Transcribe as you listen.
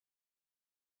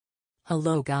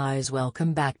Hello guys,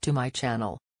 welcome back to my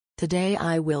channel. Today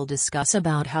I will discuss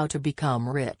about how to become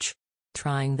rich.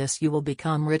 Trying this you will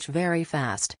become rich very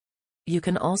fast. You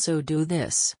can also do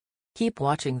this. Keep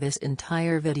watching this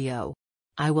entire video.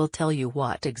 I will tell you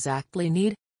what exactly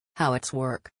need, how it's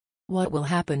work, what will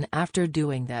happen after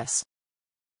doing this.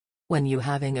 When you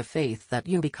having a faith that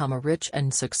you become a rich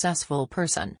and successful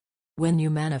person. When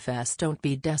you manifest, don't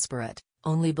be desperate,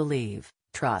 only believe,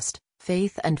 trust,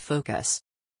 faith and focus.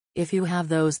 If you have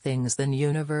those things, then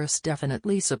universe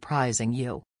definitely surprising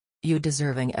you. You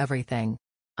deserving everything.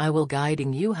 I will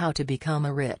guiding you how to become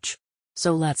a rich.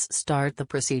 So let's start the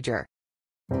procedure.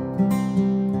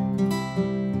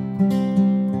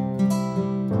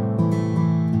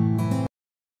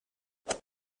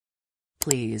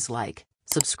 Please like,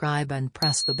 subscribe and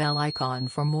press the bell icon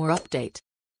for more update.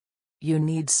 You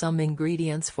need some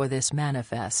ingredients for this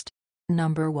manifest.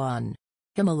 Number 1.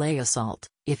 Himalaya salt.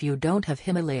 If you don't have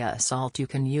Himalaya salt, you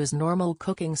can use normal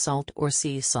cooking salt or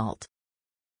sea salt.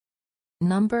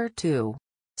 Number 2.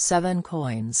 7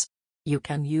 coins. You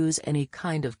can use any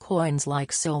kind of coins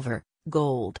like silver,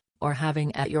 gold, or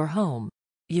having at your home.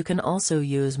 You can also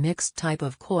use mixed type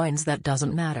of coins, that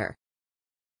doesn't matter.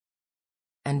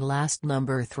 And last,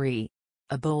 number 3.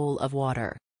 A bowl of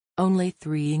water. Only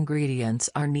 3 ingredients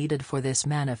are needed for this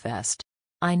manifest.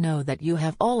 I know that you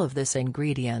have all of these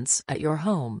ingredients at your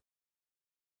home.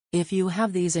 If you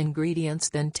have these ingredients,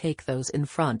 then take those in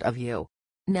front of you.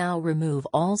 Now remove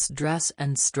all stress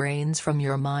and strains from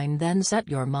your mind, then set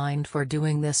your mind for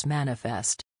doing this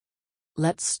manifest.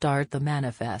 Let's start the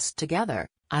manifest together.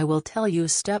 I will tell you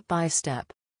step by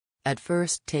step. At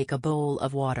first, take a bowl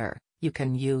of water. You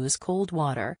can use cold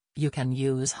water, you can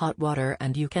use hot water,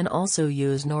 and you can also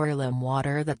use normal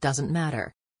water, that doesn't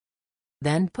matter.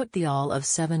 Then put the all of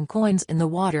 7 coins in the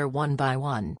water one by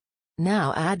one.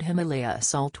 Now add Himalaya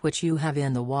salt which you have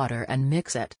in the water and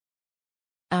mix it.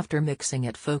 After mixing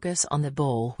it, focus on the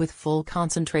bowl with full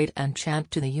concentrate and chant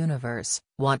to the universe,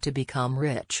 want to become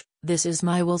rich, this is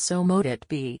my will, so mote it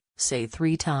be, say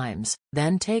 3 times.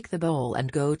 Then take the bowl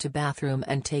and go to bathroom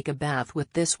and take a bath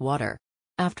with this water.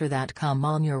 After that, come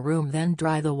on your room, then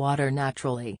dry the water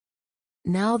naturally.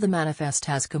 Now the manifest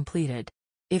has completed.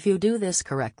 If you do this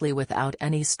correctly without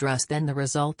any stress, then the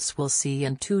results will see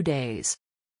in 2 days.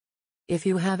 If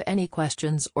you have any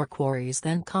questions or queries,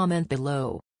 then comment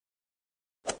below.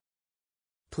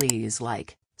 Please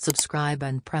like, subscribe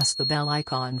and press the bell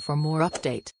icon for more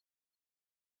update.